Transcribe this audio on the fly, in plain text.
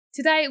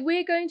Today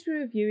we're going to be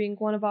reviewing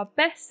one of our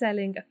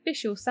best-selling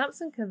official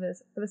Samsung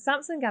covers for the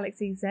Samsung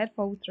Galaxy Z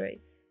Fold 3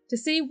 to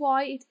see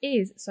why it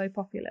is so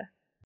popular.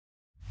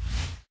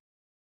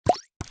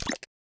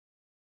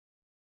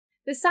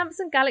 The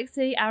Samsung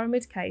Galaxy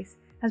Aramid case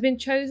has been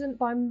chosen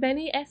by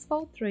many S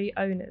Fold 3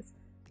 owners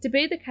to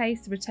be the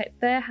case to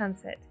protect their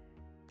handset.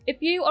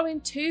 If you are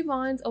in two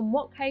minds on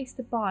what case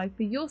to buy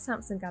for your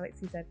Samsung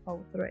Galaxy Z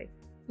Fold 3,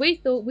 we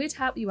thought we'd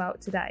help you out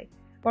today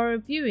by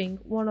reviewing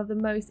one of the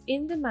most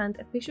in-demand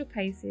official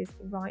cases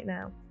right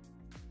now.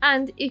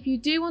 And if you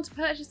do want to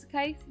purchase the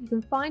case, you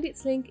can find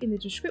its link in the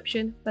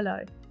description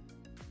below.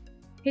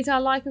 Hit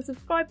our like and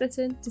subscribe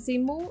button to see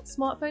more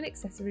smartphone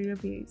accessory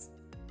reviews.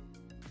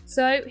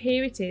 So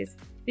here it is,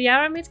 the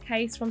Aramid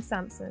case from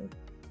Samsung.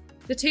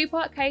 The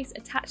two-part case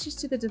attaches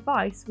to the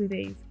device with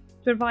ease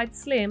to provide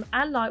slim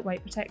and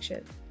lightweight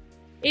protection.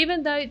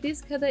 Even though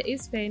this cover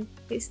is thin,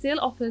 it still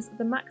offers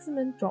the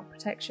maximum drop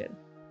protection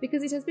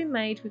because it has been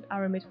made with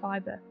Aramid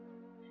fibre.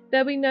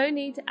 There will be no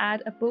need to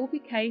add a bulky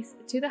case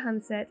to the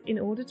handset in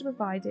order to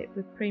provide it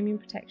with premium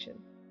protection.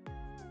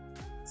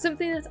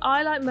 Something that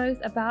I like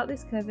most about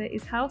this cover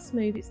is how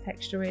smooth its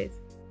texture is.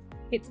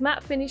 Its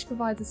matte finish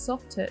provides a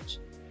soft touch,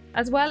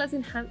 as well as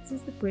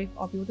enhances the grip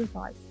of your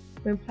device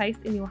when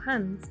placed in your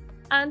hands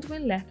and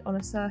when left on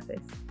a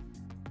surface.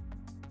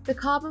 The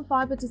carbon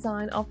fibre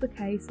design of the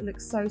case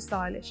looks so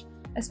stylish,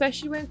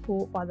 especially when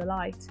caught by the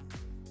light.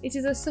 It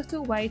is a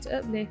subtle way to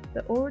uplift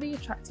the already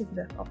attractive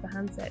look of the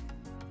handset.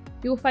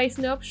 You will face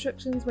no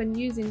obstructions when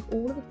using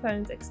all of the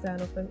phone's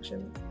external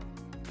functions.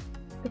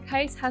 The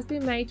case has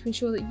been made to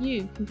ensure that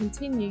you can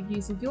continue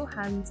using your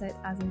handset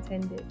as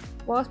intended,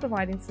 whilst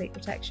providing sleep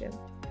protection.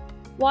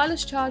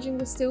 Wireless charging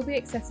will still be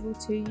accessible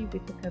to you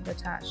with the cover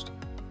attached,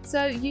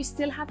 so you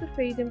still have the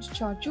freedom to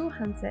charge your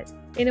handset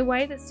in a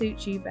way that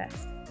suits you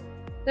best.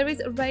 There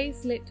is a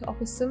raised lip to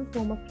offer some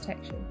form of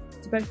protection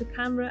to both the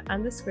camera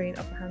and the screen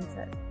of the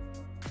handset.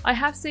 I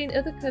have seen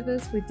other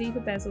covers with deeper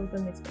bezel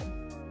than this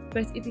one,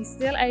 but it is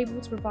still able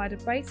to provide a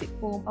basic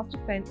form of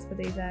defence for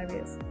these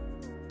areas.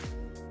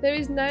 There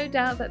is no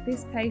doubt that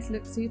this case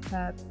looks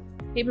superb.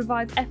 It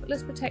provides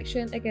effortless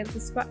protection against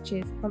the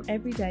scratches from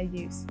everyday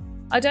use.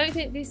 I don't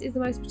think this is the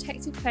most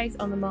protective case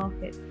on the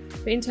market,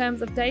 but in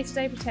terms of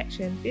day-to-day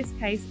protection, this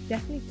case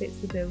definitely fits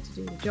the bill to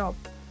do the job.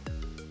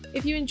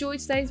 If you enjoyed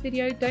today's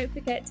video, don't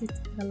forget to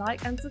hit the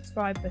like and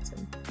subscribe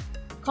button.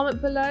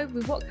 Comment below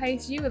with what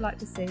case you would like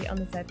to see on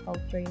the Z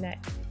Fold 3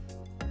 next.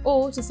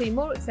 Or to see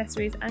more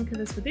accessories and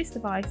covers for this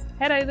device,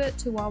 head over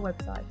to our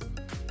website.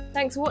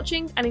 Thanks for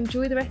watching and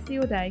enjoy the rest of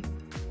your day.